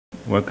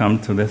Welcome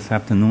to this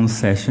afternoon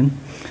session.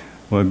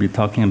 We'll be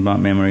talking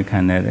about memory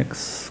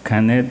kinetics.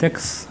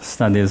 Kinetics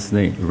studies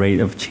the rate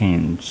of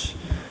change.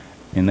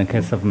 In the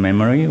case of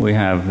memory, we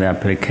have the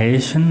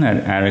application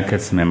that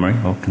allocates memory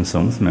or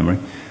consumes memory.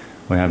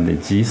 We have the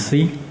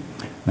GC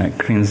that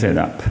cleans it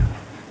up.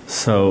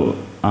 So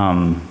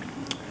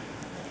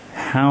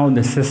how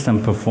the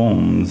system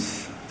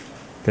performs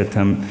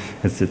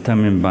is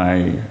determined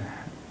by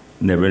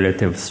the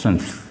relative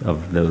strength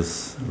of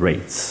those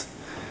rates.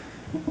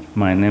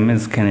 My name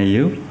is Kenny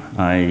Yu.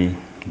 I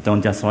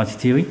don't just watch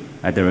TV,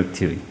 I direct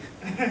TV.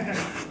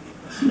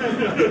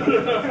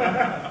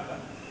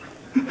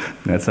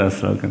 That's our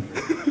slogan.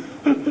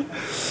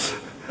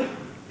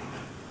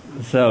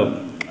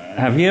 So,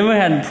 have you ever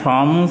had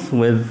problems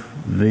with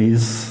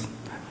these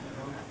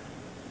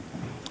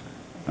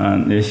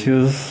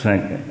issues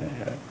like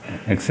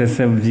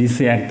excessive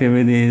GC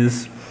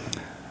activities,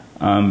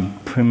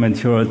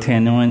 premature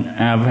attenuation?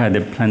 I've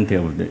had plenty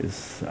of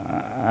this.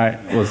 I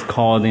was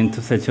called into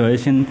a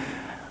situation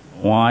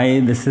why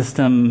the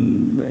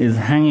system is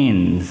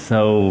hanging.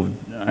 So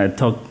I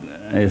took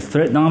a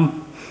thread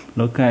dump,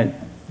 look at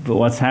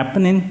what's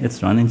happening.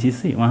 It's running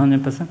GC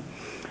 100%,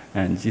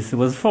 and GC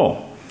was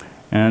full.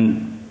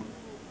 And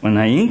when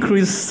I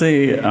increase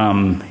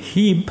the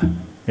heap,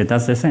 it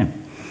does the same.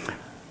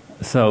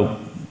 So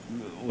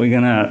we're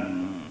gonna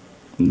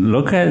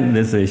look at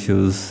these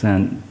issues,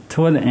 and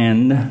toward the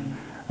end,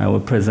 I will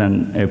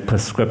present a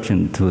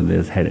prescription to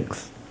these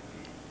headaches.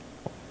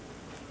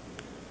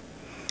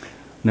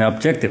 The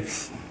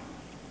objectives.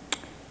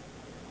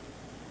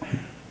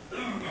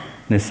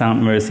 They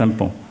sound very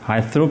simple.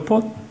 High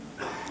throughput,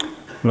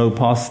 low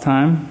pause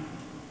time,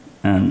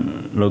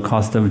 and low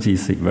cost of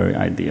GC, very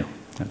ideal.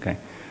 Okay,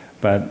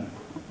 but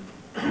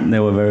they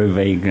were very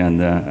vague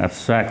and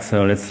abstract,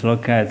 so let's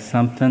look at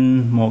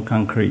something more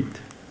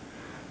concrete.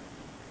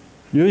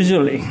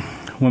 Usually,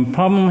 when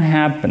problem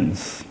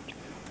happens,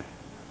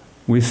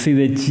 we see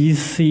the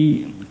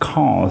GC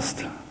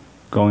cost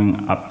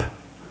going up.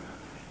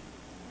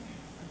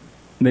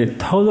 The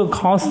total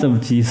cost of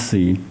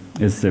GC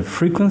is the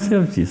frequency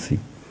of GC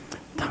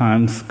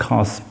times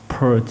cost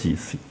per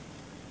GC.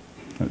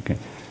 Okay.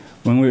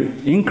 When we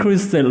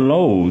increase the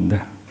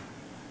load,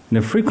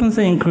 the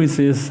frequency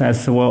increases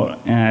as well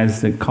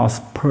as the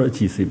cost per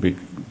GC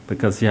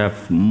because you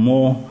have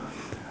more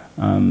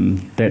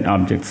dead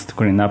objects to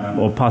clean up,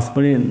 or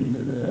possibly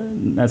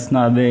that's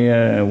not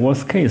the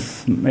worst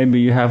case. Maybe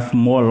you have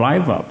more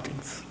live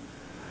objects,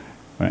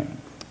 right?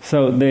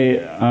 So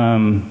the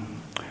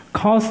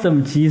cost of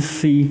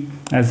GC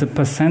as a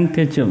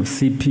percentage of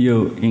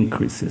CPU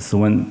increases. So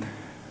when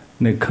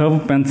the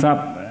curve bends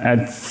up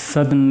at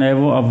certain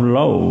level of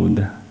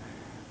load,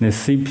 the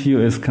CPU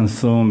is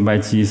consumed by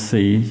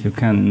GC. You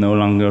can no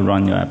longer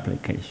run your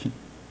application.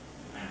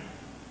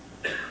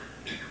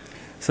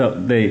 So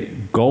the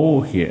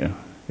goal here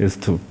is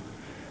to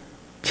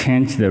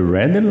change the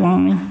red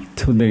line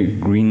to the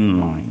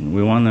green line.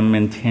 We want to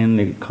maintain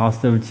the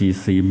cost of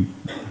GC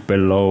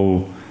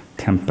below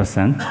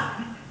 10%.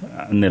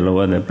 And the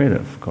lower the better,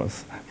 of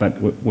course.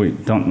 But we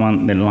don't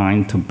want the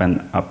line to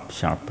bend up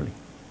sharply.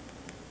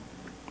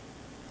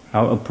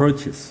 Our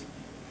approaches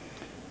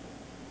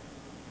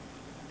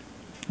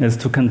is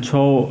to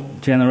control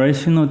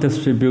generational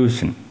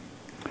distribution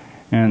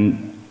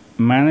and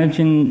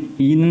managing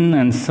Eden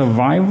and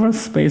survivor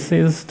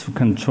spaces to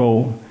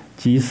control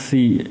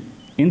GC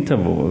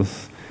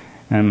intervals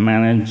and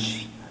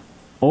manage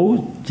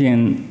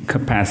O-gen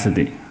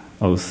capacity,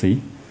 OC,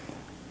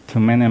 to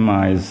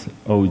minimize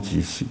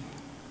OGC.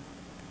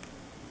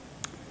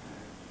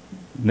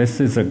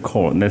 This is a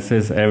core. This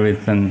is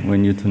everything we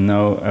need to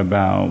know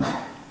about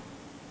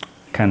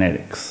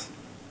kinetics.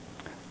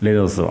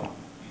 Little's law.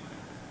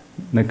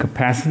 The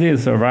capacity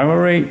is arrival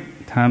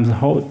rate times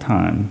hold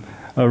time.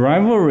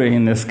 Arrival rate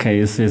in this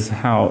case is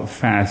how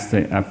fast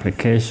the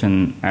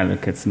application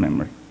allocates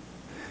memory.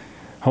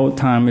 Hold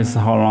time is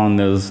how long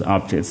those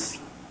objects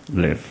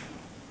live.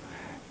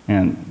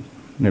 And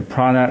the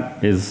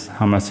product is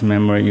how much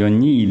memory you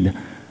need.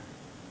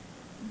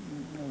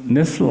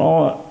 This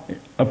law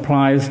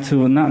applies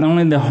to not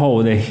only the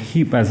whole, the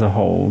heap as a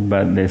whole,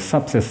 but the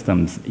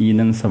subsystems,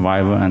 Eden,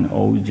 survivor, and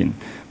origin,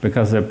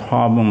 because the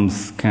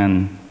problems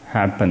can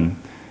happen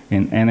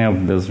in any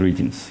of those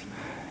regions.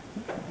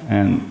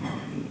 And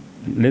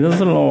Little's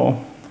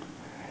law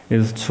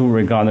is true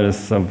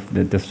regardless of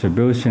the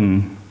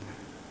distribution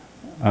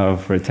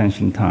of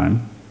retention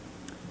time.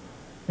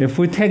 If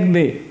we take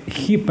the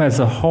heap as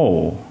a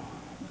whole,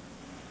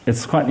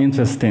 it's quite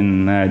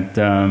interesting that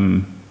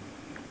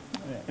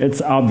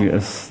it's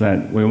obvious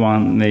that we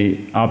want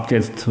the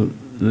objects to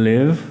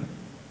live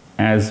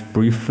as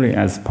briefly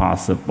as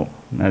possible.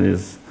 That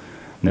is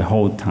the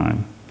whole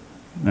time.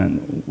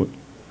 And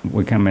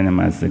we can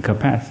minimize the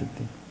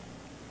capacity.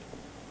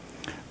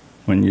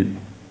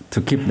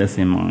 To keep this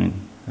in mind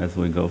as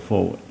we go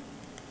forward.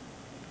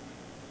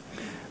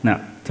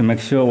 Now, to make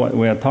sure what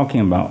we are talking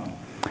about,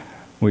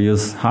 we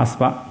use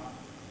hotspot.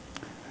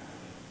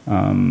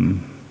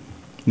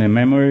 The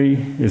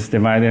memory is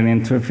divided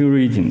into a few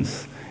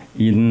regions.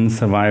 Eden,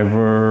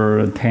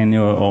 Survivor,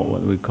 Tenure, or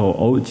what we call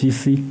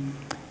OGC,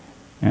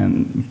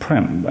 and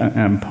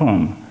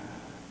PERM.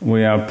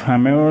 We are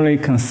primarily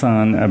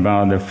concerned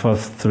about the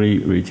first three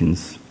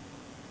regions,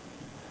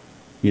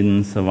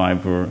 Eden,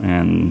 Survivor,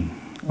 and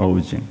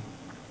Origin.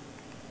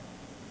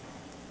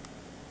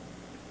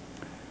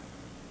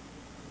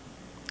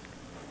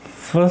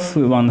 First,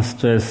 we want to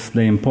stress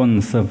the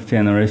importance of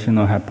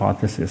generational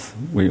hypothesis.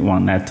 We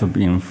want that to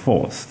be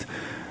enforced.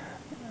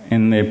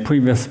 In the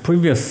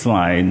previous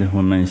slide,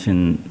 we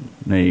mentioned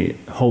the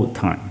hold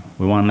time.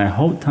 We want the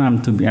hold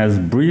time to be as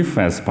brief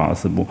as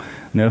possible.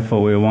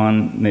 Therefore, we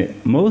want the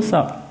most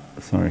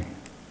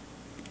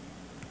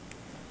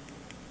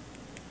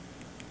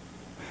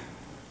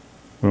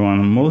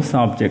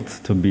objects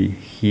to be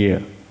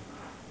here,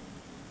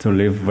 to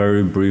live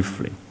very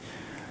briefly.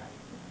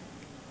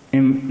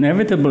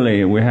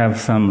 Inevitably, we have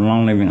some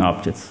long-living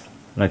objects,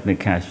 like the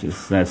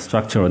caches, that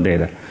structural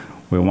data.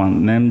 We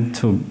want them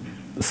to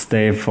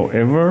stay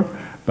forever,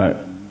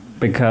 but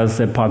because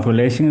the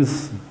population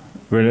is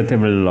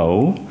relatively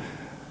low,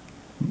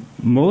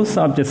 most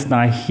objects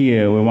die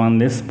here. We want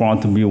this bar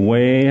to be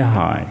way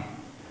high.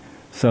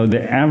 So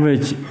the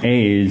average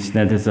age,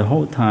 that is the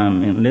whole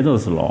time in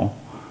Little's law,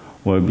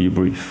 will be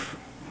brief.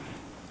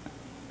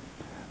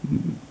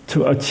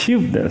 To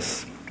achieve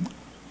this,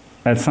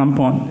 at some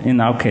point, in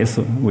our case,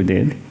 we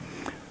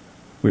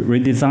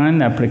redesigned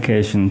the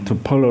application to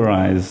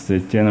polarize the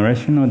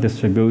generational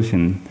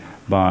distribution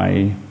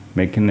by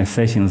making the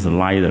sessions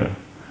lighter.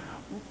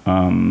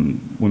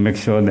 We make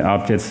sure the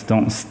objects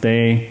don't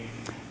stay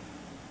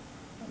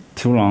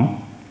too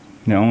long.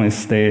 They only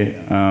stay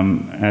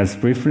as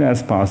briefly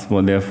as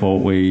possible.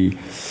 Therefore,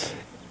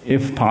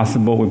 if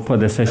possible, we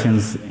put the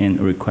sessions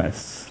in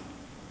requests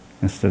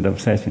instead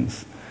of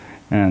sessions.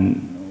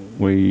 And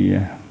we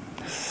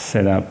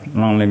set up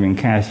long-living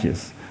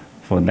caches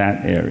for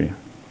that area.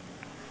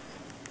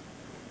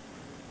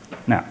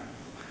 Now,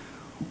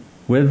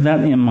 with that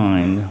in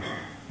mind,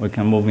 we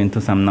can move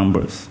into some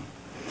numbers.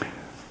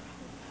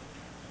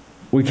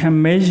 We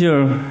can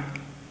measure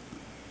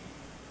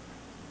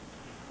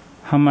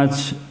how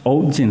much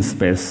origin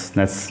space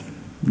that's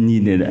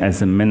needed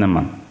as a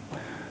minimum.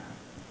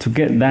 To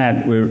get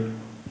that, we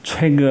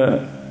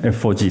trigger a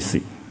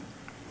 4GC.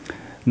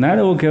 That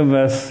will give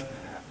us,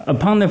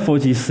 upon the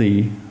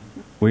 4GC,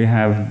 we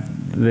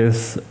have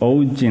this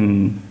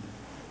origin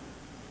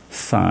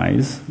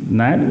size.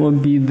 That will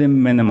be the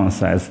minimum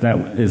size.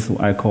 That is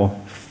what I call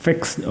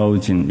fixed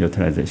origin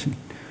utilization.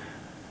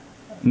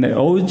 The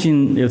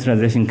origin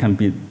utilization can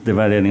be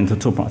divided into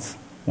two parts.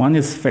 One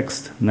is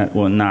fixed, that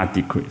will not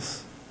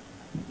decrease.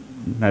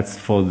 That's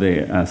for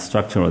the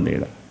structural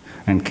data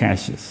and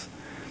caches.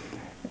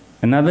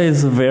 Another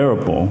is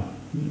variable.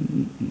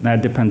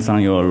 That depends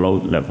on your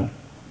load level.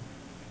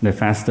 The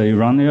faster you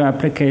run your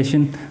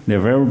application, the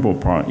variable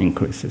part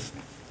increases.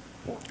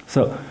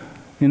 So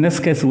in this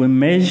case, we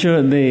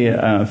measure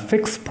the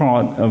fixed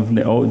part of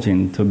the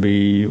origin to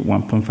be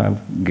 1.5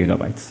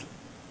 gigabytes.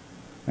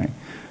 Right?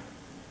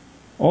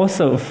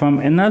 Also, from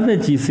another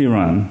GC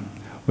run,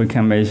 we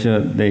can measure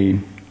the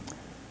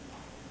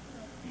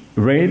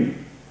rate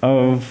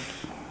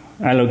of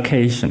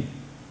allocation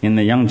in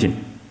the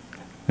Yangjin.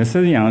 This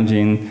is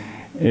Yangjin.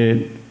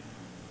 It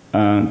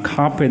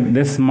copied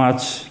this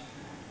much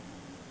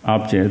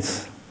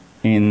objects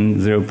in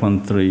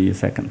 0.3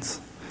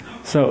 seconds.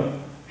 So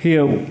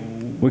here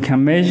we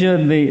can measure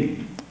the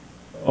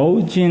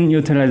origin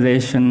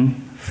utilization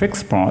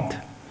fixed part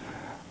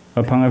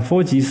upon a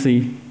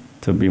 4GC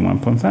to be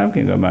 1.5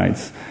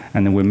 gigabytes,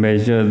 and we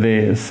measure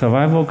the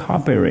survival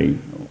copy rate,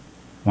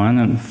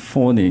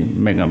 140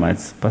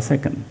 megabytes per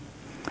second.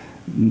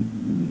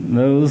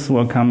 Those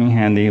will come in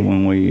handy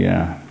when we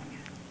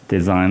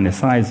design the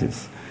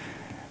sizes.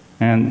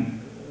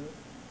 And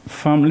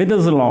from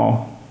Little's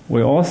law,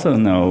 we also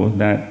know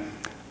that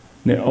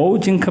the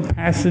origin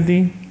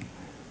capacity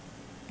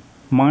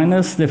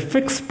minus the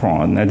fixed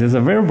part, that is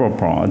a variable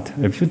part,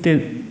 if you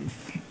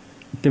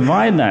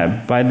divide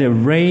that by the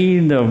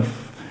rate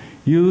of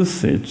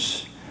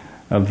usage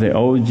of the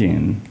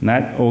origin,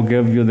 that will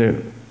give you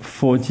the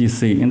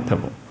 4GC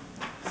interval.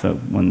 So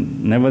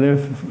whenever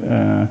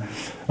the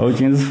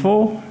origin is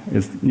full,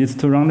 it needs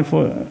to run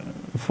for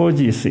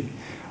 4GC.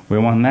 We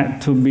want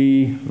that to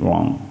be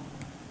long,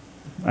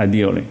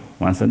 ideally,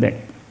 once a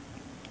day.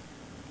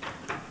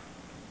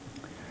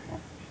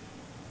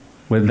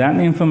 With that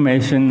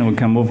information, we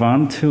can move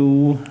on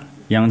to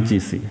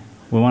YoungGC.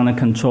 We want to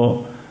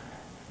control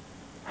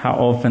how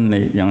often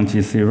the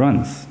YoungGC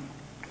runs.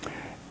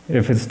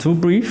 If it's too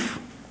brief,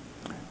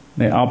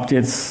 the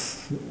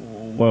objects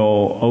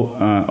will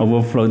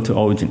overflow to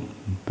origin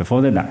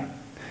before they die.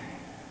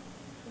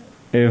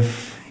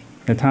 If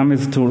the time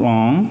is too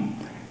long,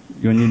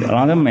 you need a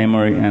lot of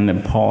memory and the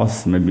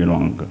pause may be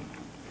longer.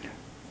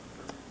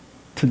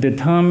 To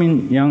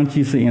determine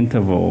YoungGC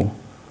interval,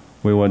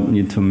 we would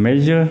need to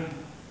measure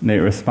the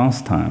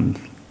response time.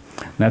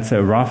 That's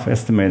a rough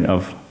estimate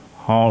of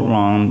how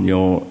long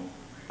your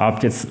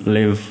objects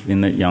live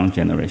in the young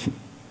generation.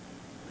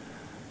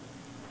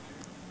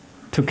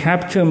 to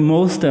capture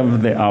most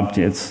of the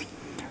objects,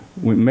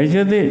 we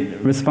measure the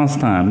response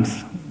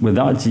times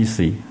without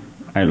GC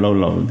at low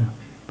load.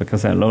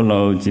 Because at low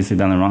load, GC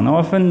doesn't run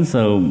often,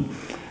 so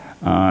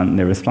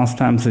the response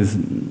times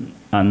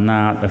are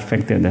not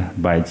affected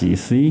by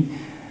GC.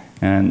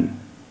 And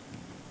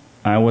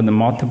I would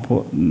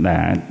multiply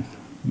that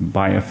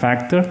by a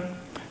factor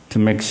to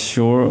make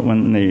sure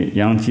when the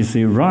young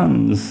GC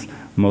runs,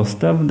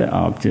 most of the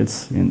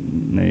objects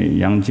in the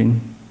young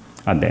gene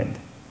are dead.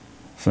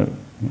 So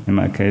in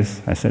my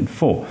case, I said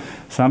 4.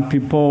 Some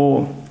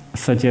people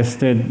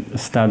suggested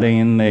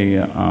studying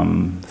the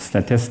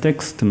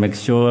statistics to make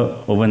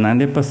sure over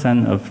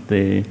 90% of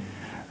the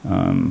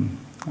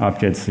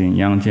objects in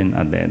young gene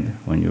are dead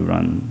when you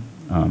run,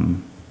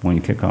 when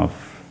you kick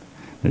off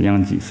the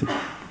young GC.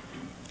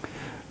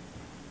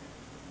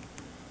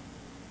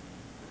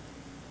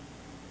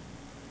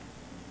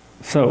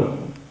 So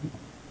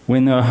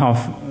we know how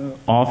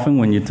often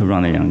we need to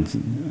run a young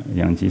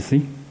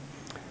GC,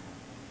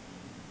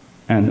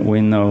 and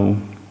we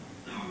know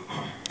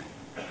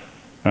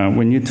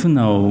we need to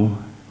know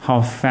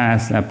how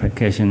fast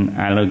application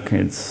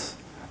allocates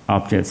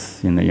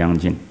objects in the young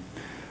gene.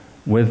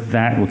 With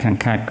that, we can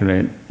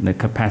calculate the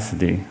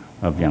capacity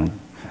of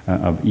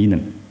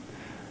Eden.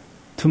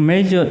 To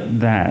measure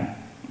that,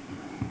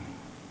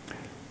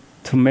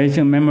 to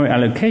measure memory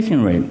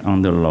allocation rate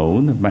on the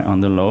load, by on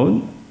the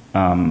load,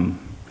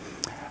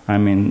 I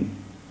mean,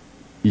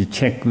 you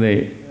check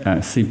the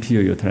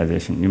CPU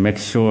utilization. You make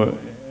sure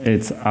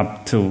it's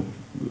up to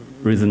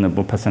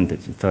reasonable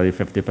percentage,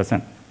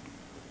 30–50%.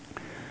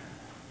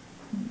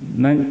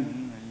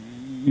 Then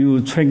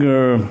you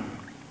trigger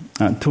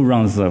 2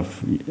 rounds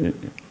of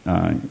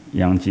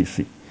young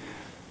GC.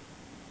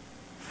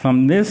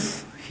 From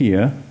this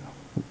here,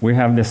 we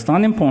have the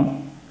starting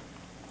point,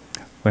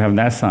 we have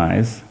that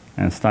size,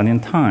 and starting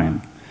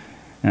time.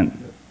 And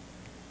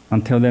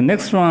until the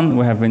next run,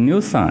 we have a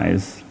new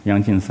size,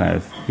 young gene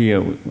size.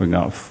 Here we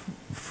got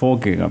 4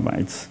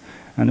 gigabytes.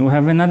 And we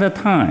have another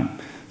time.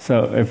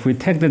 So if we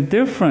take the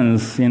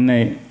difference in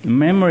the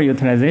memory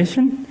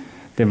utilization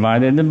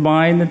divided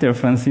by the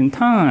difference in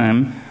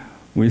time,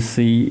 we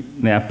see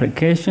the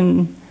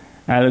application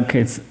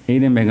allocates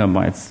 80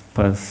 megabytes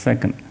per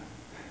second.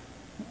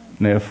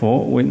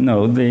 Therefore, we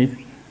know the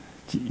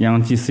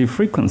young GC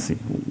frequency.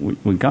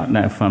 We got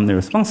that from the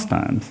response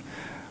times.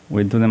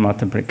 We do the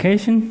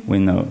multiplication, we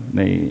know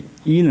the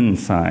Eden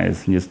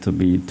size needs to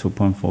be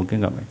 2.4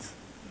 gigabytes.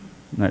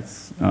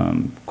 That's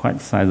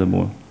quite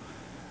sizable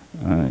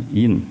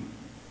Eden.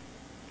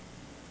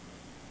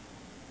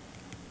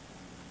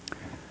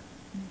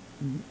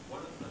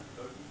 What is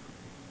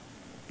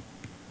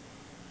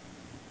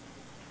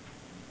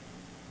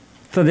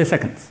the 30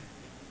 seconds.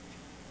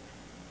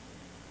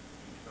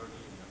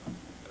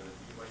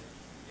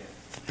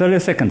 30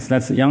 seconds,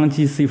 that's young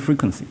GC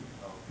frequency.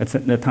 That's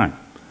at the time.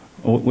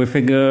 We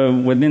figure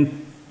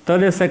within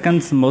 30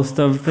 seconds, most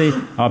of the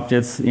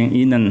objects in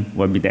Eden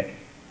will be dead.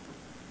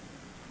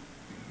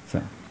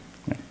 So,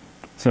 yeah.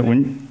 So when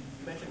you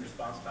mentioned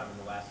response time in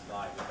the last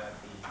slide, was that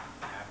the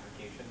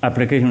application?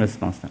 Application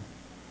response time.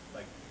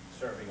 Like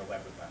serving a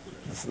web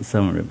request?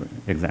 Serving web,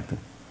 exactly.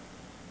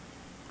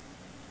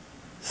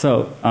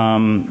 So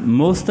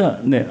most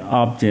of the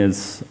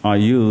objects are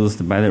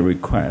used by the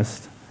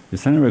request. You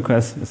send a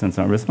request, you send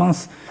a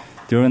response.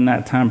 During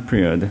that time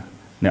period,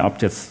 the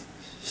objects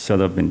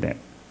should have been dead.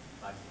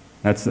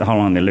 That's how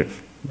long they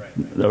live, right.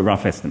 The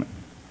rough estimate.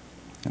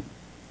 Yeah.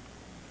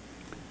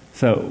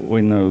 So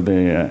we know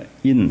the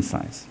Eden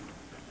size.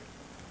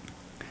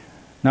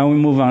 Now we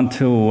move on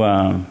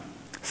to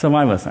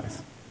survivor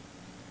size.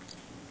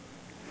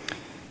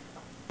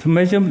 To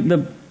measure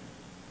the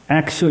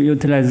actual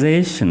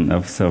utilization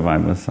of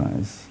survivor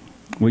size,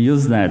 we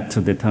use that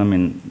to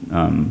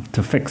determine,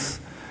 to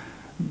fix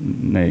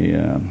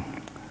the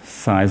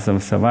size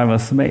of survivor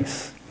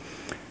space.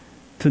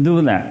 To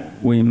do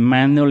that, we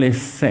manually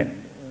set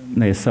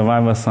the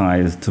survivor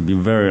size to be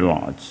very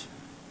large,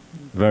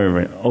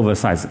 very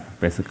oversized,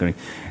 basically.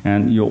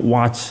 And you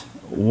watch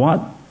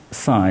what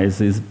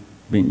size is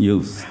being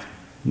used,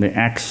 the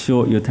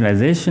actual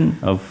utilization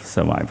of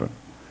survivor.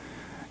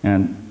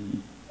 And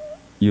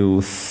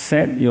you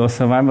set your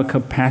survivor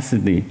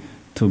capacity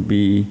to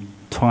be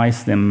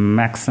twice the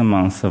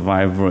maximum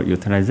survivor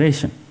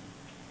utilization.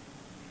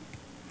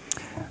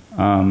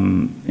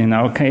 In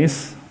our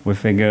case, we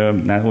figure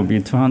that will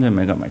be 200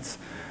 megabytes.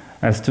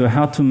 As to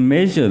how to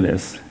measure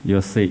this,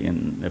 you'll see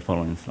in the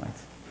following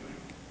slides.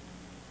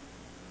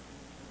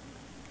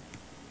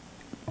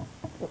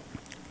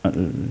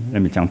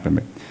 Let me jump a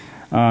bit.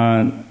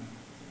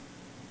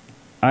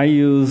 I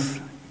use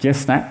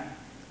JSTAT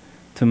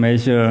to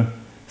measure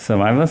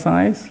survivor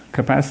size,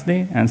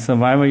 capacity, and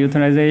survivor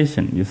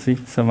utilization. You see,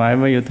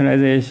 survivor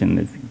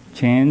utilization,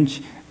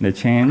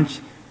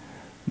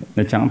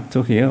 the jump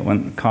to here,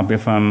 one copy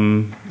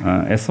from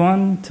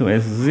S1 to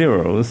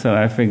S0, so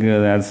I figure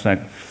that's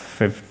like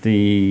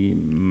 50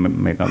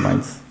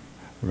 megabytes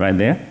right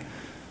there.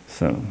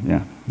 So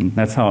yeah,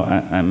 that's how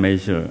I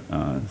measure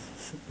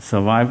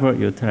survivor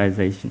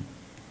utilization.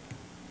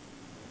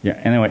 Yeah,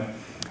 anyway,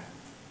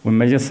 we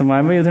measure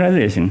survival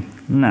utilization.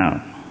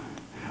 Now,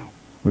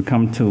 we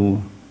come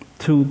to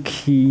two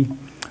key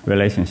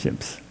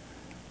relationships.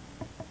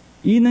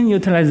 Eden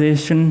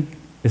utilization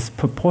is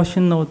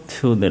proportional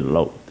to the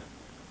load.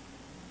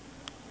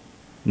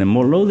 The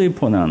more load you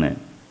put on it,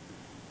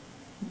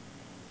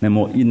 the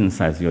more Eden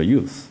size you'll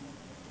use,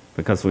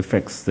 because we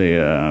fix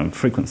the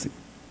frequency,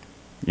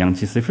 young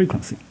GC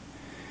frequency.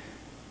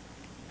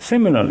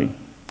 Similarly,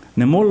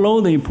 the more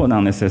load you put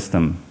on the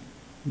system,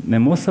 the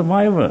more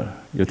survivor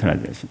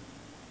utilization,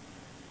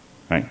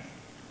 right?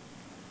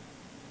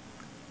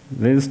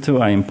 These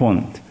two are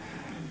important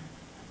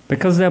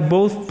because they're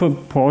both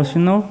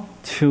proportional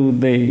to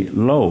the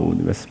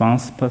load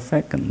response per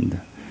second.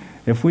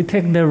 If we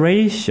take the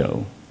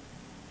ratio,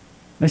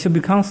 they should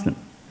be constant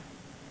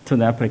to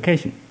the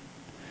application.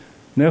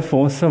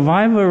 Therefore,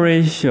 survivor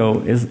ratio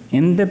is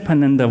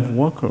independent of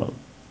workload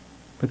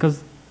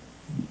because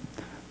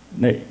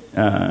the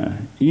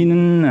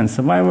Eden and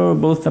survivor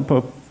both are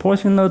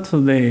proportional to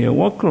the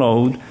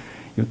workload.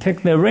 You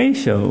take the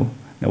ratio,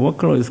 the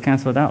workload is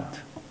cancelled out.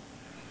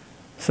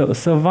 So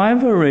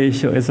survivor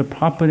ratio is a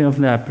property of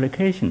the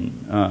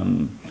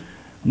application.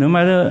 No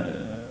matter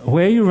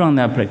where you run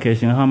the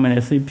application, how many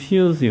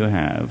CPUs you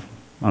have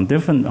on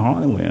different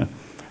hardware,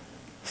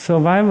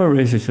 survivor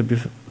ratio should be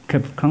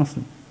kept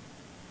constant.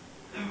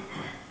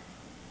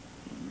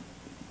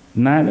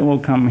 That will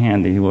come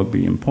handy, it will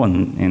be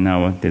important in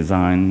our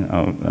design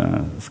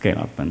of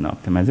scale-up and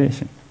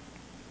optimization.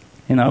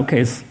 In our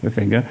case, we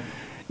figure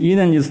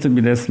Eden needs to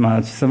be this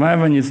much,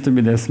 survivor needs to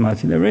be this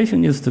much, the ratio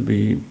needs to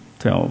be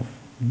 12.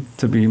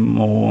 To be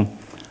more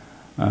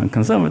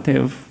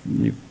conservative,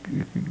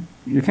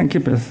 you can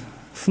keep it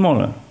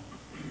smaller,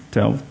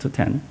 12 to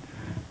 10,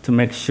 to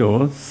make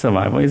sure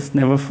survivor is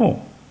never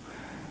full.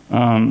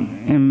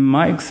 In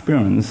my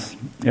experience,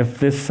 if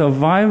the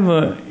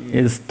survivor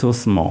is too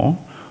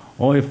small,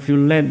 or if you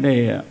let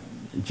the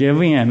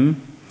JVM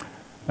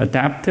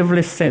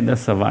adaptively set the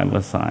survivor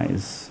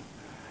size,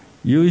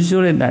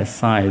 usually that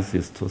size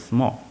is too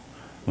small.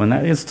 When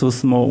that is too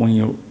small, when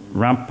you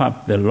ramp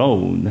up the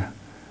load,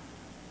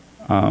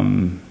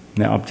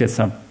 the objects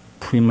are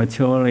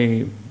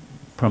prematurely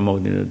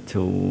promoted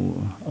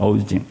to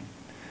origin.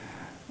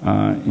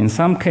 In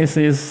some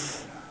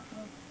cases,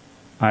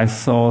 I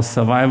saw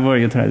survivor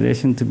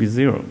utilization to be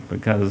 0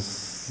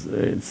 because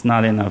it's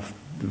not enough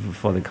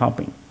for the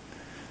copying.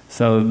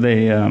 So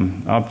the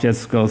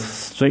objects go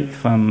straight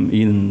from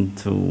Eden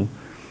to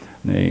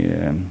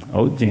the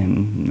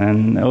origin,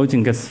 and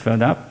origin gets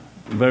filled up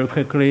very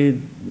quickly.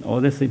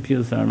 All the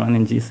CPUs are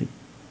running GC,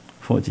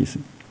 4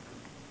 GC.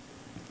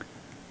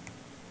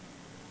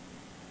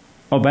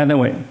 Oh, by the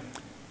way,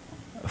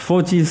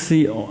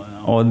 4GC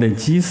or the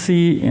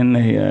GC in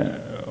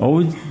the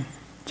old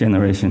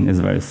generation is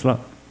very slow.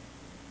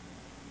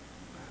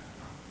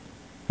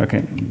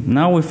 Okay,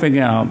 now we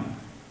figure out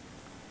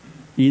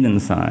Eden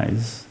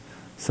size,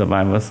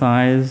 survivor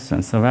size,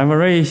 and survivor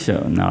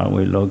ratio. Now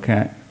we look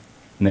at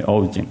the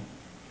origin.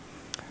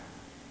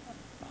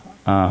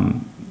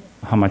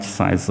 How much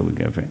size do we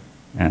give it,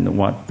 and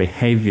what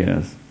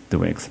behaviors do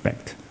we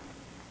expect?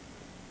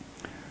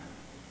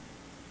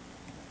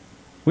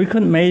 We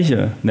could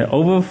measure the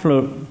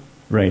overflow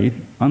rate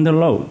under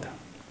load.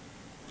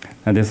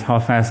 That is how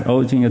fast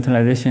origin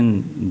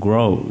utilization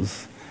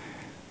grows.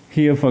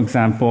 Here, for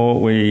example,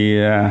 we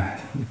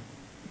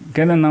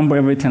get a number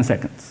every 10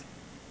 seconds.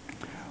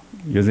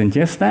 Using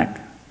JStack,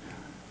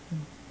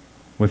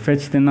 we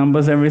fetch the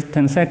numbers every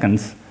 10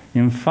 seconds.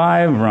 In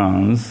 5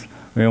 rounds,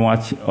 we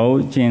watch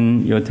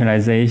origin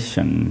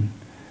utilization.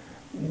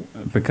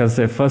 Because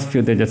the first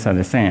few digits are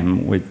the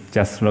same, we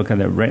just look at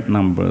the red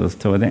numbers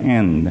toward the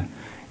end.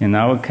 In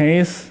our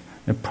case,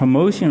 the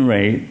promotion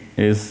rate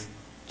is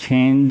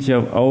change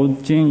of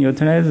origin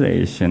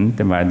utilization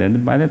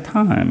divided by the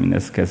time. In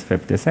this case,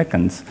 50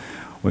 seconds.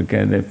 We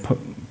get the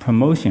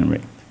promotion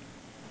rate.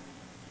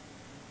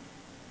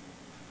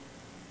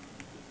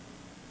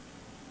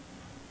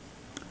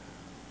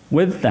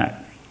 With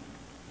that,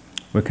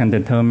 we can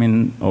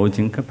determine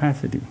origin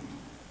capacity.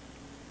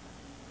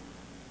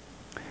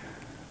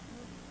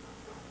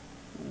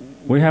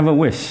 We have a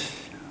wish.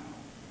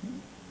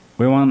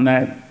 We want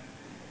that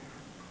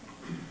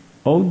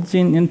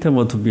origin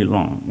interval to be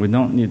long. We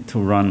don't need to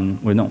run,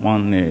 we don't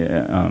want the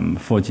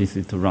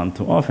 4GC to run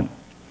too often.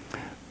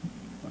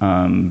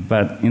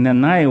 But in the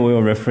night,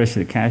 we'll refresh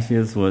the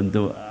caches, we'll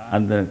do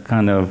other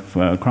kind of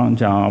cron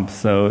jobs,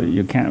 so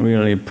you can't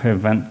really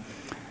prevent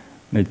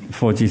the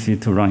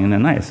 4GC to run in the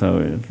night.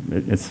 So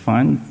it's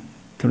fine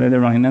to let it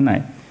run in the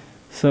night.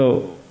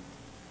 So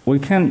we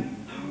can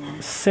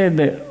set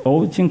the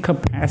origin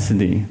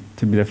capacity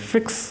to be the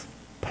fix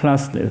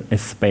plus a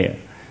spare.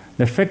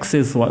 The fix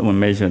is what we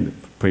measured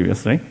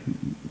previously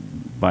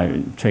by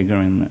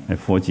triggering a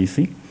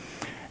 4GC.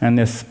 And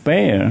the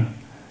spare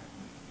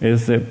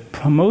is the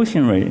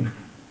promotion rate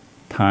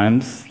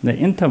times the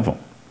interval,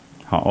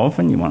 how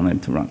often you want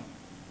it to run.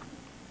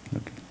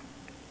 Okay.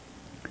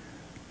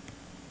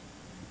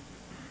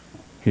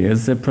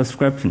 Here's the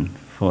prescription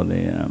for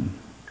the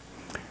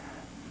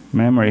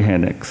memory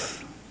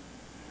headaches.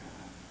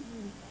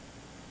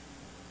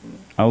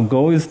 Our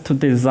goal is to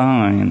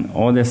design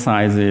all the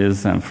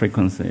sizes and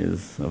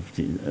frequencies of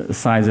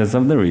sizes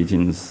of the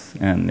regions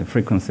and the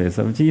frequencies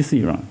of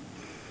GC run.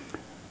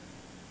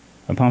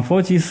 Upon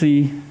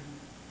 4GC,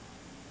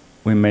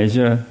 we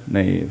measure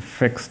the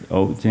fixed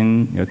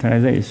origin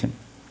utilization.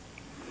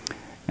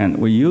 And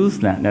we use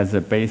that as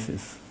a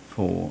basis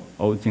for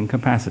origin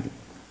capacity.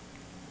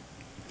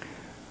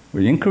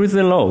 We increase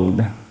the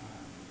load,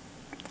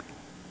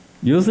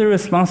 use the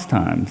response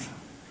times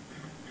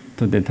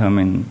to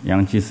determine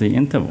young GC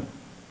interval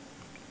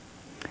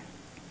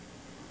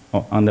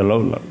on the low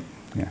load.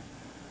 Yeah.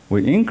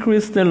 We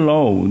increase the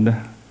load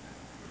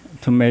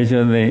to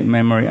measure the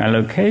memory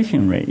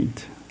allocation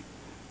rate.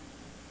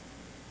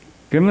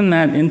 Given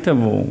that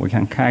interval, we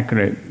can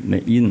calculate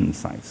the Eden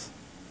size.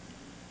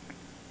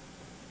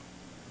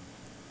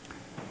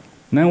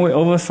 Then we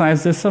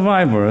oversize the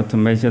survivor to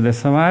measure the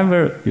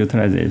survivor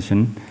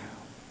utilization.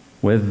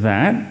 With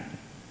that,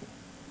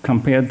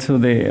 compared to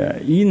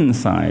the Eden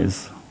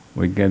size,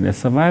 we get the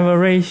survivor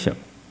ratio.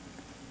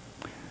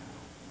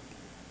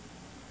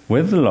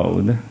 With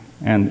load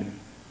and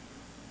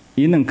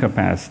Eden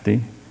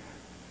capacity,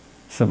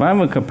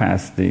 survivor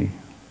capacity,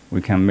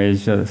 we can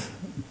measure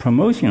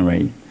promotion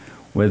rate.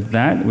 With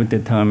that, we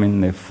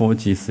determine the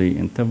 4GC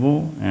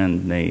interval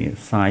and the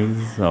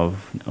size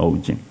of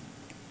origin.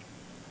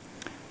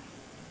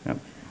 Yep.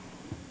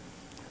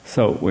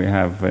 So we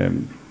have a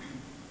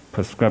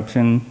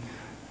prescription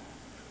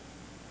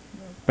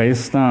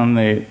based on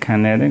the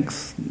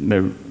kinetics,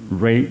 the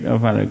rate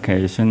of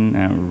allocation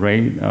and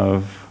rate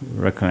of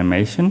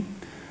reclamation.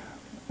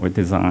 We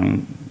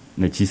design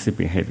the GC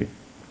behavior.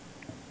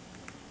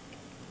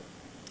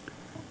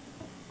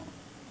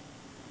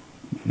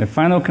 The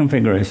final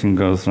configuration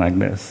goes like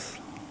this.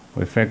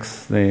 We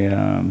fix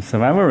the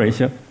survivor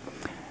ratio,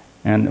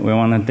 and we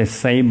want to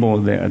disable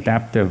the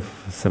adaptive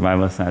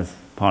survivor size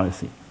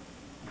policy.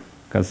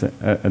 Because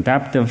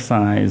adaptive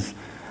size,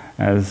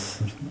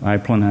 as I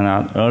pointed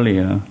out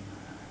earlier,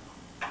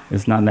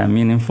 is not that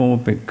meaningful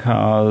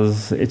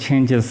because it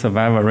changes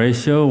survivor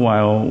ratio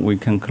while we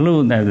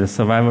conclude that the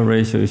survivor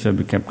ratio should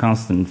be kept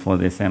constant for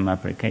the same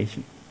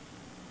application.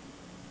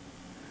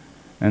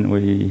 And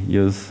we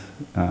use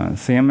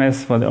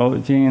CMS for the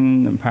old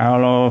gene,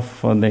 parallel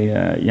for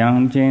the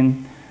young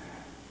gene,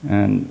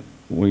 and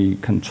we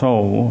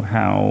control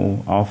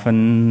how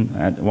often,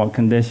 at what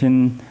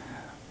condition,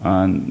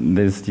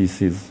 these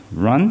GCs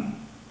run,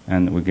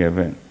 and we give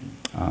it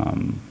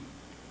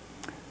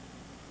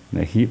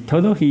the heap,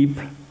 total heap,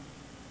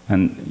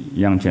 and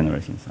young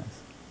generation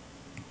size.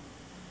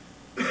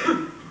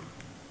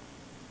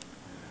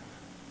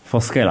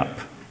 For scale up,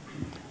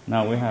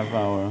 now we have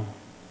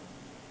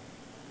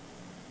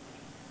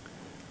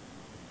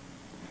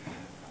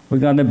we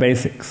got the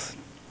basics.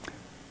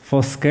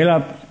 For scale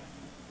up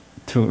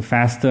to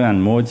faster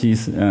and more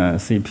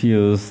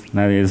CPUs,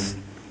 that is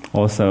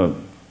also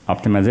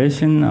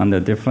optimization under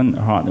different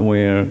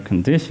hardware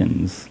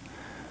conditions.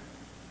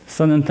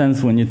 Certain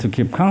things we need to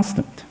keep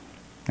constant.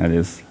 That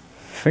is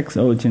fixed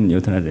origin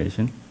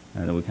utilization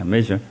that we can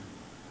measure,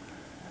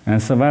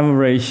 and survival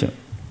ratio.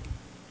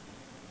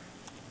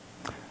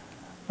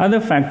 Other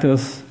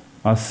factors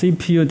are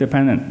CPU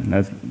dependent.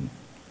 That's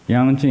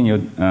young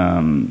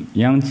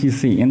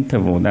GC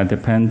interval that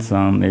depends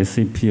on the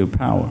CPU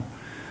power.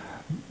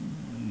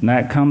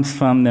 That comes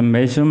from the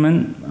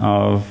measurement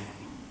of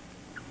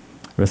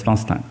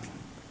response time.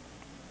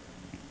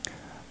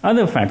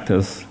 Other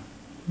factors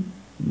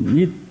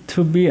need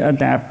to be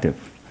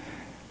adaptive.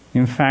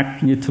 In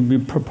fact, need to be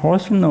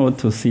proportional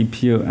to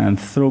CPU and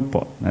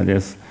throughput. That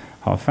is,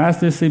 how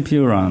fast the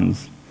CPU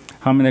runs,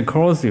 how many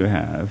cores you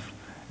have,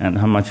 and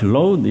how much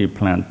load you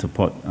plan to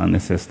put on the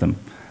system.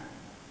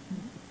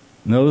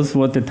 Those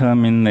will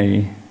determine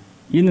the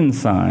Eden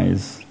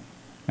size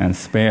and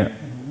spare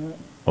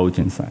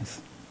origin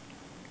size.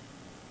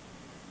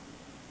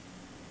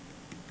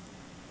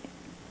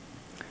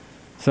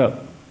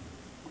 So,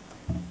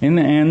 in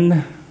the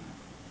end,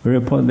 we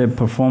report the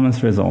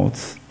performance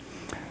results.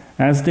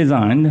 As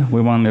designed,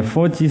 we want the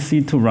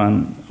 4GC to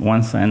run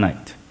once a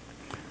night.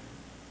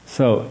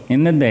 So,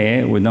 in the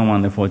day, we don't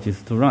want the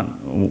 4GC to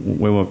run.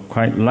 We were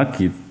quite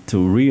lucky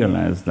to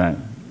realize that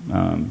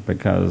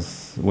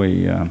because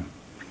we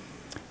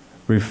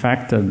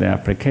refactored the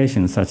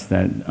application such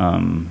that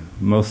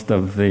most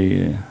of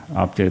the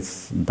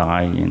objects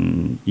die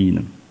in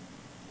Eden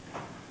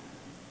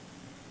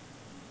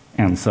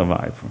and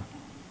survive.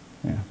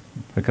 Yeah.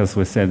 Because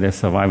we said the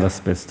survivor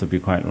space to be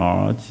quite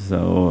large,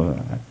 so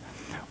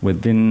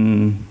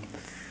within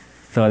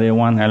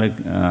 31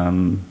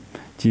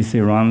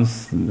 GC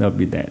runs, they'll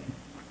be dead.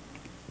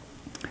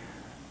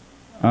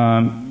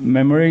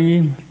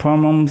 Memory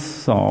problems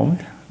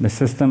solved. The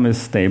system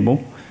is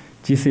stable.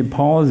 GC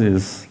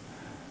pauses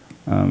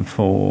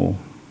for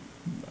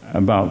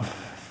about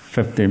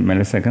 50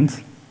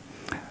 milliseconds.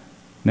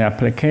 The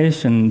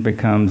application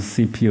becomes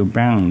CPU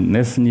bound.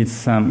 This needs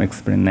some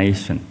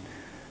explanation.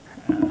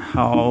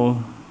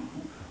 How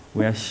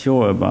we are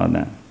sure about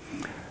that?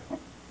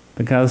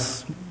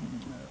 because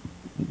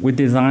we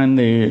designed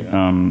the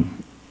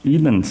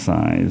Eden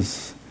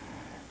size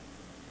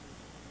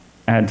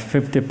at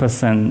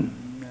 50%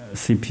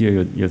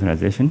 CPU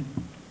utilization.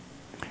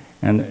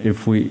 And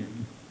if we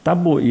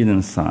double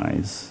Eden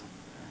size,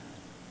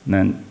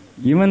 then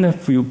even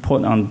if you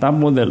put on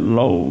double the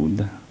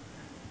load,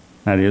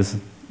 that is,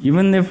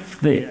 even if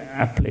the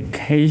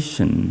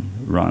application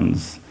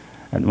runs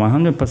at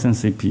 100%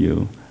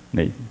 CPU,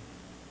 the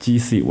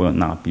GC will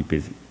not be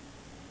busy.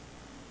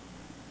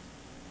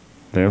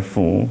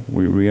 Therefore,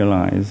 we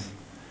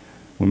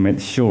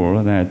made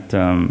sure that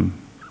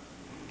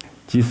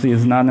GC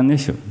is not an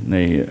issue.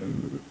 The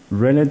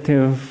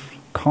relative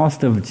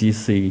cost of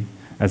GC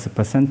as a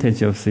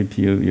percentage of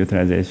CPU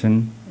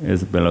utilization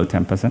is below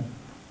 10%.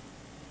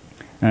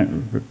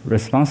 And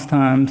response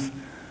times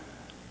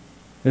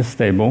is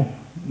stable.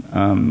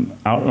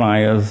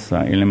 Outliers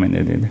are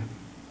eliminated.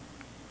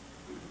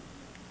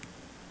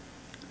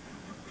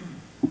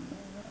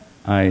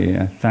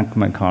 I thank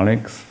my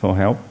colleagues for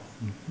help.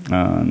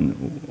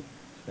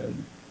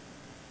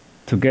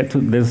 To get to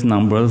these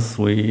numbers,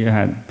 we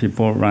had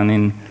people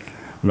running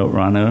load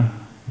runner,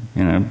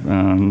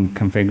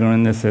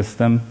 configuring the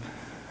system,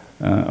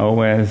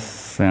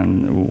 OS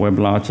and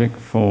WebLogic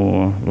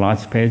for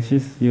large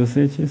pages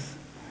usages.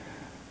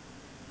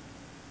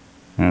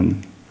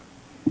 And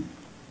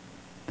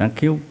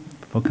thank you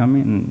for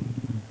coming,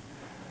 and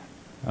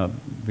I'll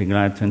be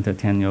glad to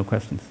entertain your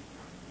questions.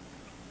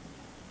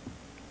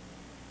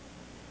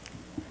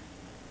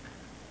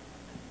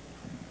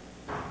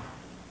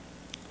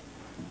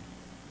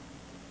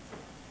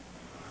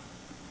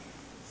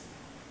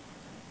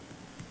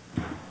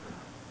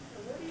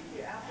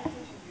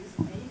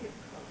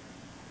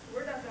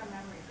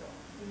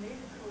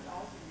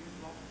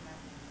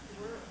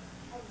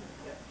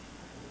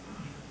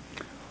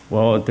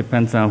 Well, it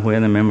depends on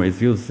where the memory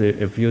is used.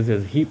 If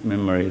uses heap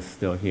memory, it's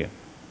still here.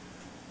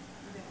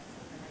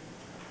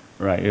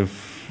 Right,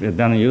 if it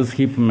doesn't use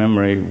heap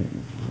memory,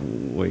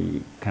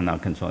 we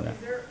cannot control that.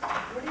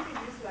 What if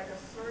you use like a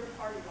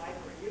third-party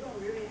library? You don't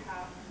really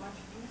have much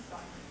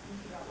insight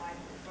into that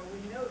library, but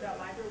we know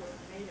that library was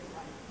a native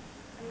library.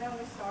 And then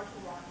we start to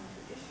run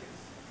into issues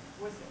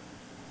with it.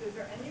 So is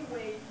there any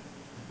way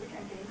we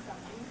can gain some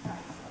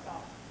insights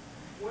about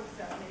what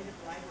that native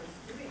library is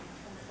doing in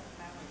terms of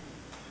memory?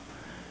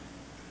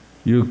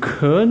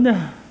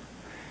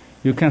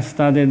 You can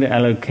study the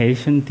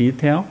allocation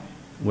detail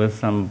with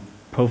some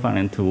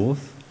profiling tools,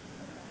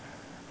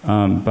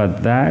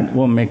 but that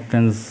will make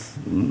things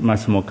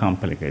much more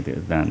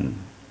complicated than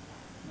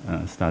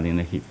studying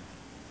the heap.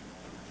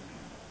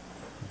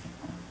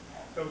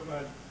 So to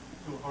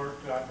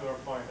add to our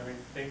point, I mean,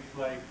 things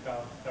like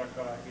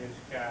H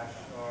cache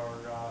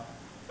or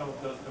some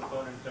of those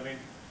components, I mean,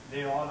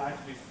 they all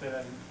actually sit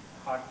in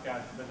hard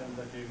cache within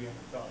the JVM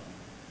itself.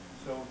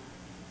 So,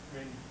 I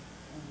mean,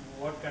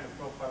 what kind of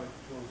profiling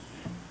tools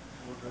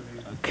would we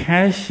use?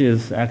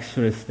 Caches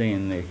actually stay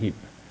in the heap.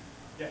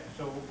 Yeah,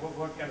 so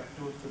what kind of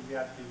tools could we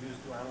actually use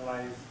to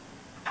analyze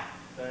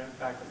the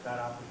impact of that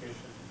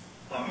application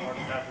or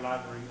that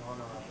library on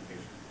our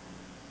application?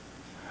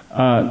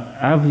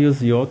 I've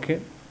used your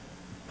kit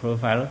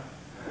profiler,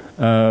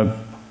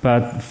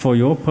 but for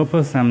your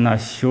purpose, I'm not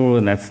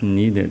sure that's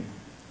needed,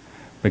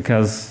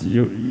 because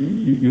you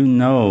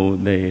know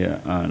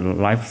the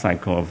life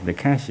cycle of the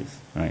caches,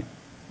 right?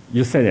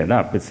 You set it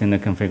up, it's in the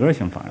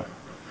configuration file.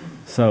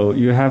 So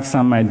you have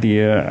some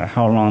idea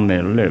how long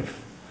they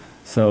live.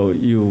 So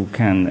you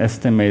can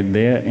estimate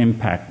their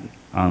impact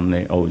on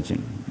the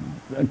origin.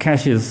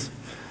 Caches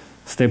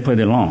stay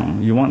pretty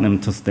long. You want them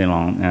to stay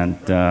long, and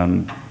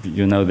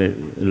you know they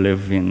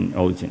live in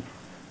origin.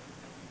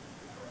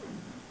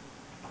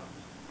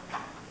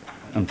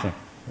 I'm sorry.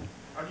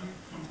 How do you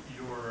keep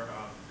your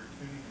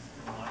tunings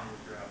in line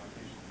with your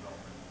application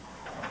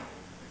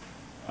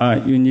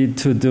development? You need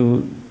to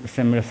do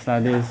similar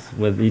studies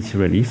with each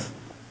release.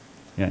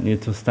 You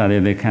need to study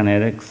the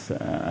kinetics,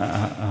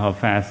 how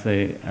fast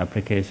the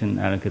application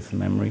allocates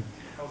memory.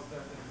 How's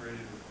that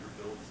integrated with your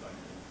build cycle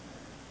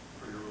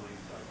for your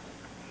release cycle?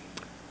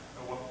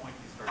 At what point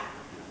do you start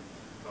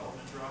your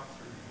development drops,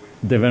 or do you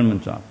wait?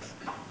 Development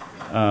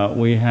drops.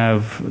 We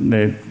have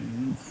the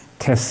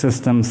test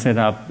system set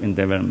up in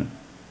development.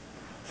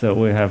 So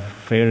we have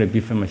fairly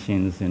beefy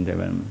machines in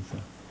development. So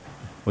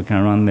we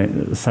can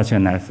run such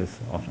analysis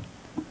often.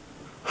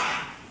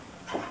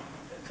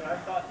 So I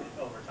thought that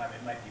over time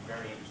it might be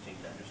very interesting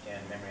to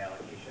understand memory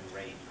allocation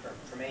rate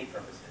for many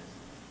purposes.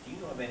 Do you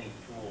know of any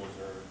tools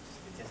or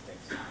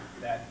statistics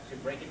that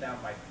could break it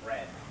down by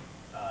thread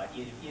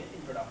in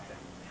production?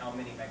 How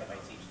many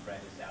megabytes each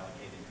thread is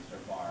allocated so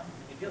far?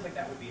 It feels like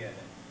that would be a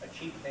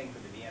cheap thing for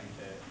the VM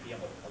to be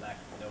able to collect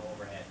with no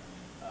overhead.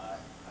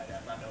 I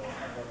don't know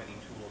of any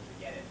tools to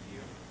get it.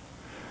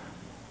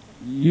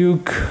 Do you?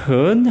 You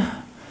could.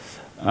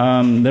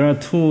 There are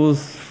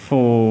tools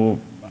for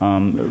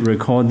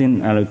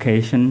recording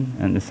allocation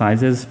and the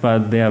sizes,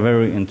 but they are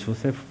very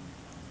intrusive.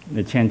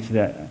 They change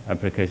the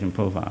application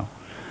profile.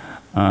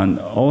 And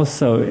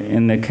also,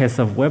 in the case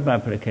of web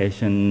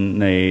application,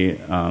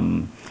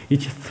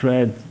 each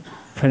thread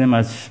pretty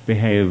much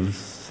behaves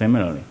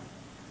similarly.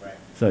 Right.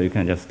 So you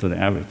can just do the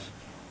average.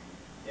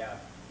 Yeah.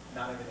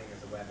 Not everything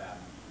is a web app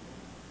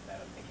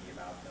that I'm thinking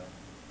about, though.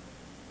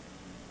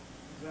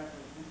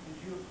 Exactly. Did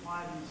you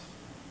apply the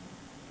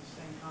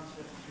same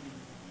concept to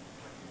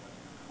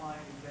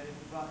client embedded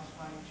device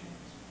by any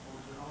chance? Or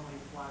was it only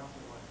applied to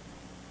like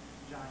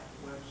giant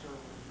web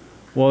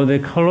servers? Well, the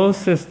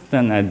closest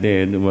thing I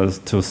did was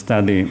to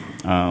study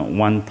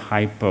one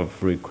type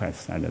of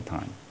request at a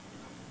time,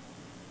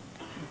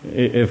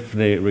 if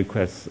the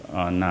requests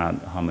are not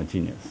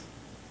homogeneous.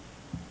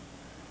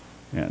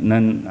 Yeah, and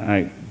then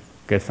I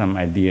get some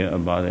idea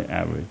about the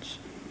average.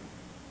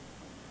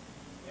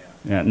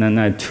 Yeah, and then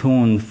I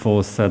tune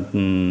for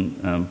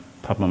certain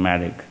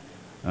problematic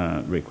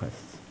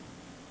requests.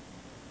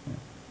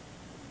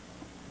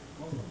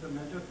 Most of the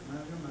measurements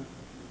that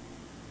you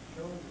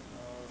showed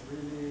are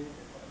really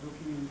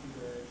looking into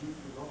the GC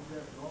log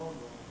or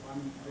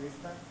one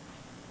daystack.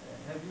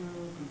 Have you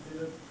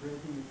considered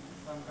creating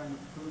some kind of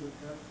tool that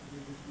helps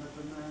with this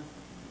measurement,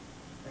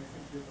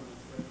 execute on a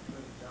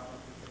certain Java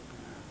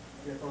application,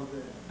 get all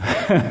the...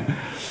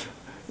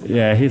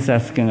 Yeah, he's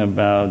asking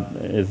about,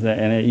 is there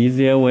any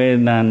easier way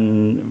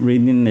than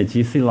reading the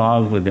GC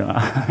log with your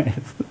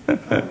eyes?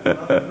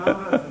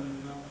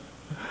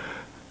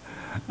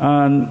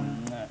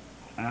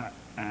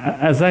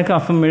 As I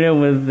got familiar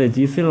with the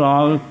GC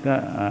log,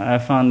 I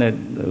found it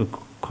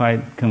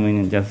quite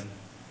convenient just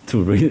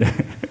to read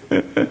it.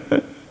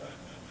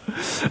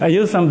 I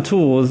use some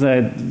tools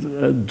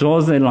that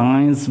draws the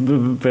lines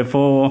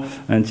before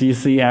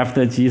GC,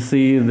 after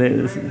GC.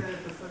 There's a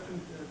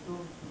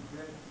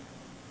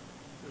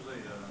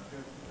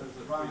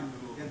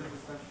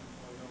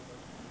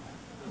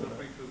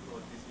free tool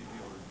called GC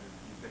Viewer.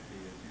 You pick the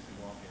GC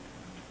walk-in.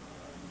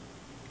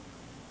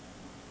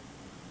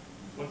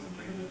 What's the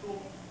name of the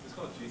tool? It's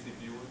called GC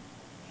Viewer.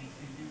 GC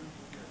Viewer?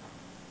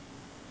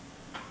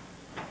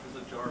 There's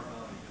a jar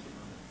file you just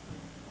run it.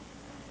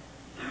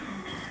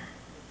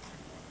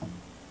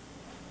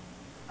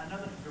 I know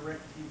that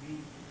DirecTV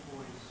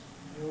deploys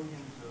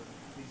millions of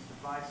these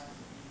devices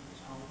in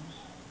people's homes.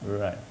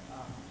 Right.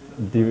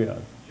 Do they DVR.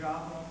 run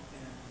Java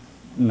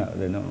and No,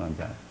 they don't run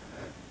that.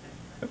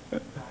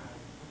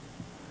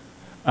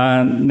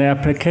 The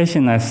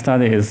application I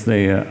study is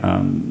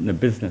the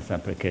business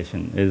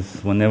application.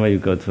 Is whenever you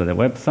go to the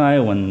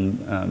website,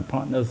 when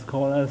partners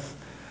call us,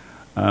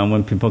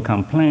 when people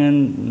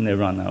complain, they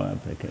run our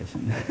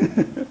application.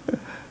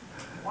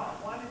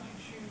 why did you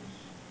choose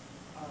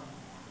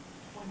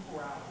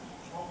 24 hours?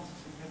 What was the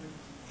significance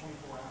of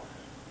 24 hours?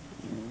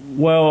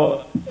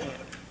 Well,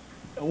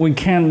 we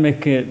can't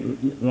make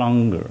it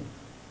longer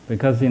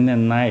because in the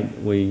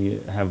night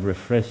we have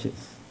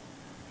refreshes.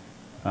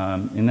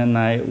 In the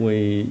night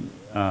we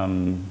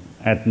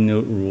add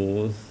new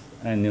rules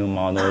and new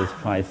models,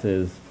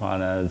 prices,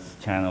 products,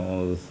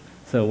 channels.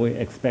 So we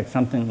expect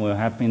something will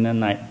happen in the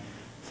night.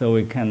 So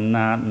we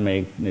cannot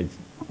make the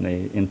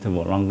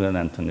interval longer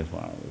than 24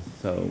 hours.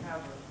 So You have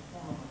a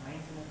form of a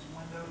maintenance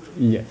window?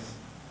 yes,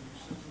 Your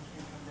systems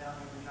can come down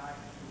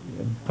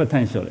overnight?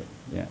 potentially,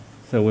 yeah.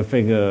 So we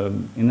figure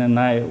in the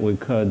night we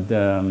could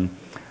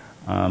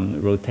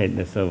rotate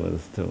the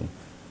servers to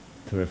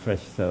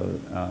refresh. So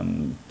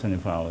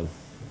 24 hours,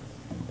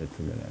 it's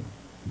a good idea.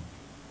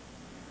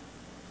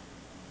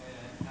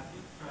 Have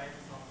you tried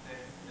some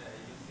tests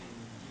using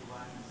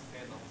G1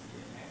 instead of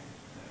CMS?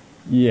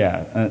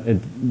 Yeah,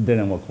 it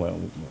didn't work well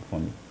for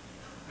me.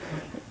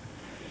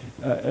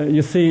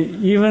 You see,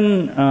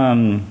 even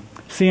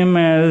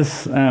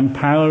CMS and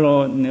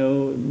parallel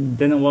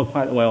didn't work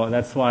quite well.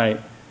 That's why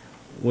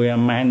we are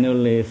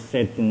manually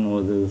setting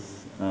all those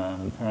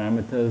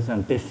parameters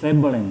and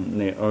disabling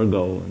the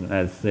ergo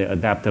as the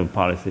adaptive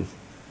policies.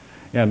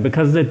 Yeah,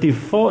 because the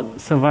default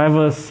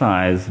survivor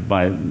size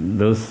by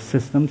those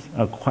systems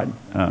are quite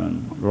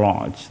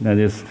large. That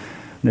is,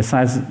 the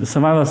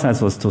survivor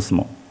size was too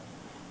small.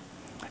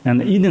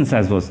 And the Eden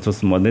size was too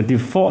small. The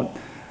default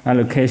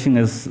allocation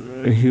is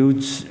a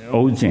huge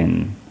old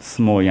gene,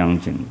 small young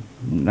gene.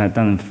 That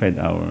doesn't fit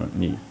our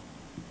need. In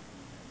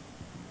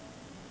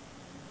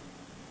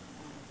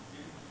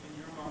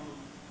your model,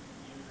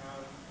 you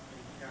have a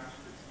cache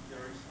that's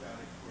very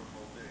static for a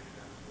whole day.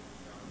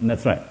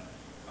 That's right.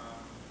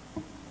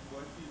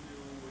 What do you do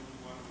when you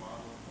want to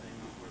model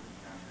things where the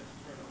cache has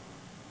turnover?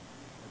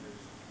 And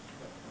there's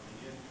stuff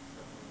coming in,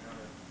 stuff coming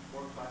out. A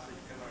more classic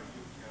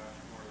NRU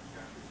cache, more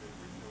caches that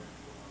refill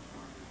into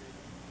a longer data.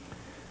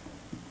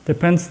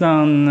 Depends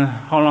on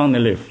how long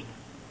they live.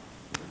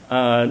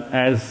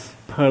 As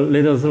per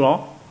Little's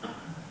law,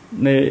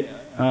 the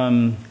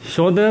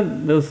shorter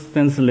those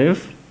things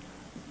live,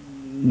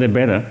 the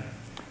better.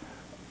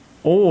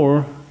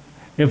 Or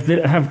if they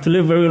have to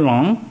live very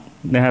long,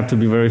 they have to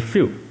be very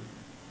few.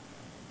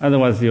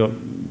 Otherwise, you'll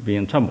be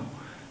in trouble.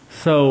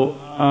 So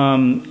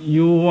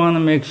you want to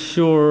make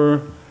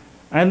sure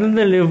either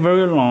they live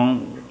very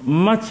long,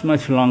 much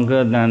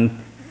longer than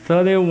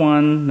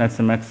 31, that's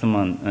the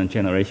maximum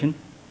generation,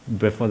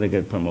 before they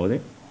get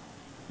promoted.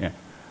 Yeah.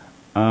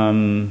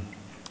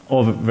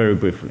 Or very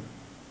briefly.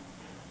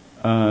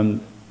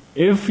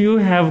 if you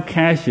have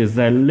caches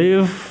that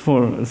live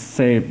for,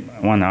 say,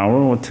 1 hour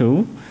or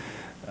two,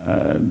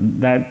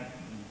 that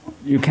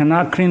you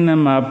cannot clean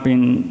them up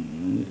in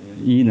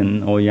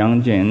Eden or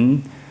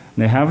Yangjian,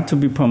 they have to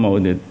be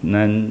promoted.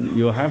 Then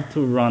you have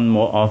to run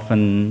more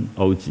often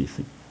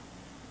OGC.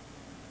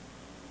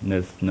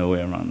 There's no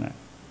way around that.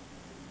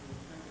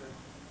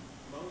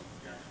 Most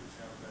caches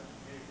have that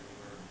behavior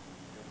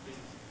where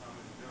things come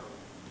and go,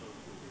 so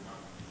they're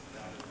not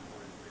static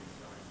or in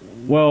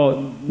size.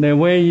 Well, the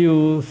way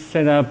you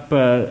set up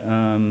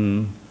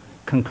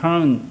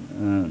concurrent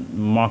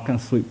mark and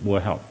sweep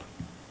will help.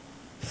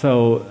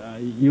 So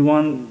you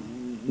want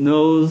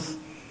those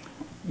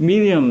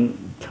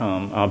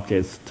medium-term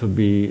objects to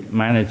be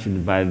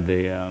managed by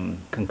the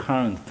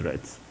concurrent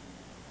threads.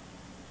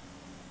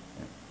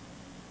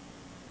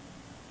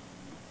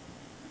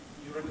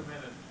 You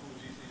recommended full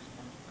GCs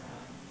once per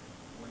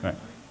month, Right.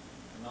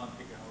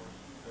 non-peak hours.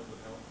 That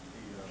would help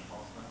the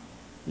pulse time.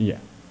 Yeah.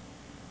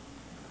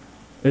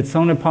 It's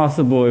only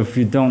possible if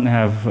you don't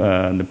have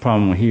the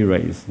problem heat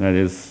rays. That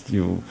is,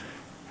 you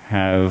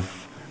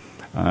have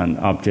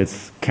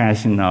objects,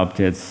 caching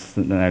objects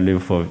that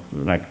live for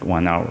like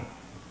 1 hour.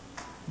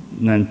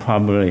 Then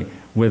probably,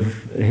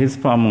 with his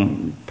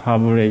problem,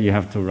 probably you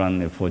have to run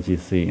the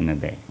 4GC in a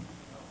day.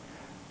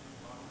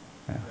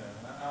 Yeah.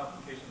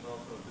 Applications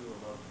also do a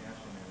lot of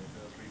caching, and it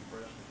does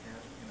refresh the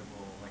cache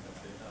interval like a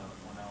bit,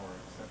 1 hour,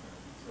 etc.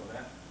 So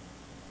that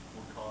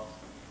would cost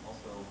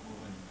also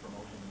moving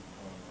promotion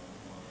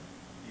from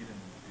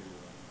Eden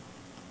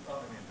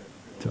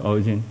to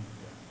Origin.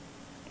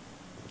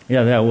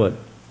 Yeah, that would.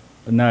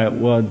 Now it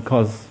would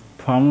cause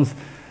problems.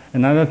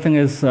 Another thing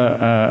is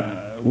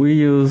we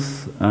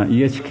use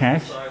EH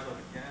cache. The size of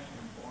the cache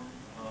inform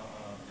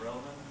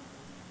relevant?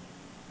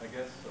 I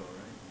guess so,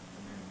 right?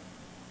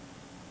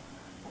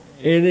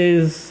 I mean, It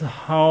is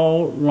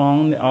how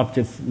long the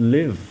objects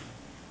live.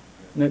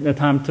 The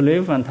time to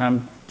live and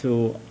time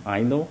to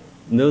idle.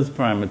 Those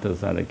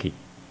parameters are the key.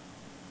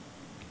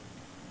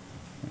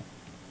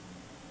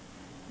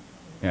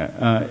 Yeah. Okay.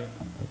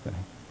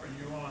 Are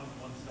you on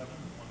 1.7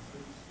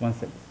 or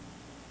 1.6? 1.6.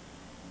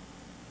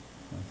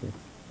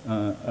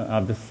 1.6.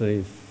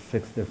 Obviously,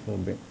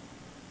 64-bit.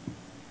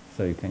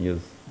 So you can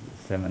use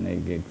 7,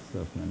 8 gigs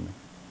of memory.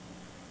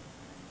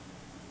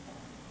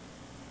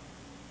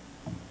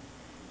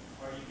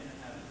 Are you going to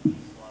have any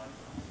slides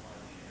on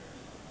SlideShare or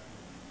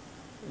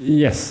something?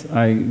 Yes,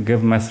 I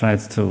give my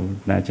slides to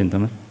that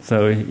gentleman.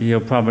 So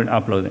he'll probably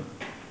upload it.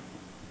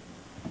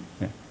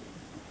 Yeah.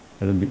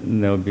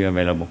 They'll be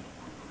available.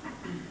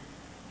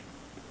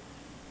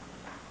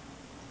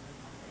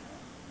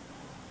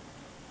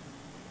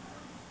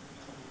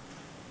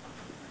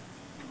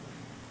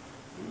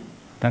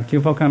 Thank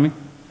you for coming.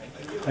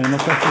 Any more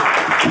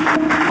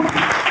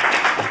questions?